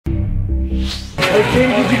Hey,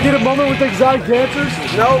 Katy, did you get a moment with exotic dancers?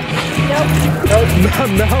 Nope.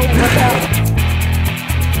 No.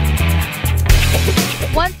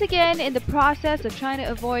 Once again, in the process of trying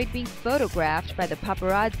to avoid being photographed by the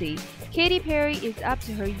paparazzi, Katy Perry is up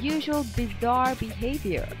to her usual bizarre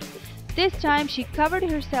behavior. This time, she covered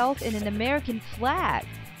herself in an American flag.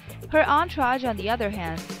 Her entourage, on the other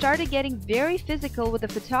hand, started getting very physical with the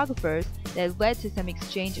photographers that led to some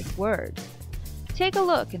exchange of words. Take a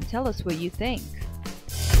look and tell us what you think.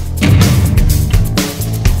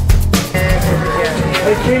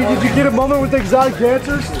 Hey, Katy, did you get a moment with exotic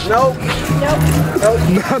dancers? Nope.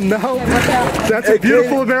 No. That's a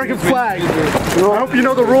beautiful American flag. I hope you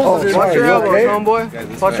know the rules. Watch your elbows, homeboy.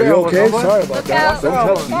 Watch your elbows, homeboy. Sorry about that.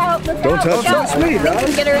 Don't touch me, dog.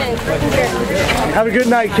 Get her in. Have a good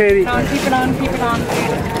night, Katy. Keep it on.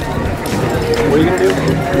 What are you gonna do?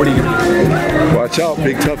 What are you gonna do? Watch out,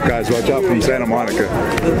 big tough guys. Watch out from Santa Monica. Yeah,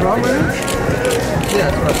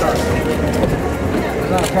 that's what I thought. It's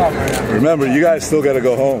not a problem right now. Remember, you guys still gotta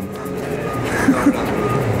go home.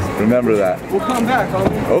 Remember that. We'll come back,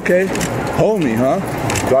 homie. Okay. Homie, huh?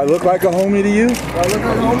 Do I look like a homie to you? Do I look like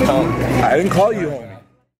a homie to you? I didn't call you homie.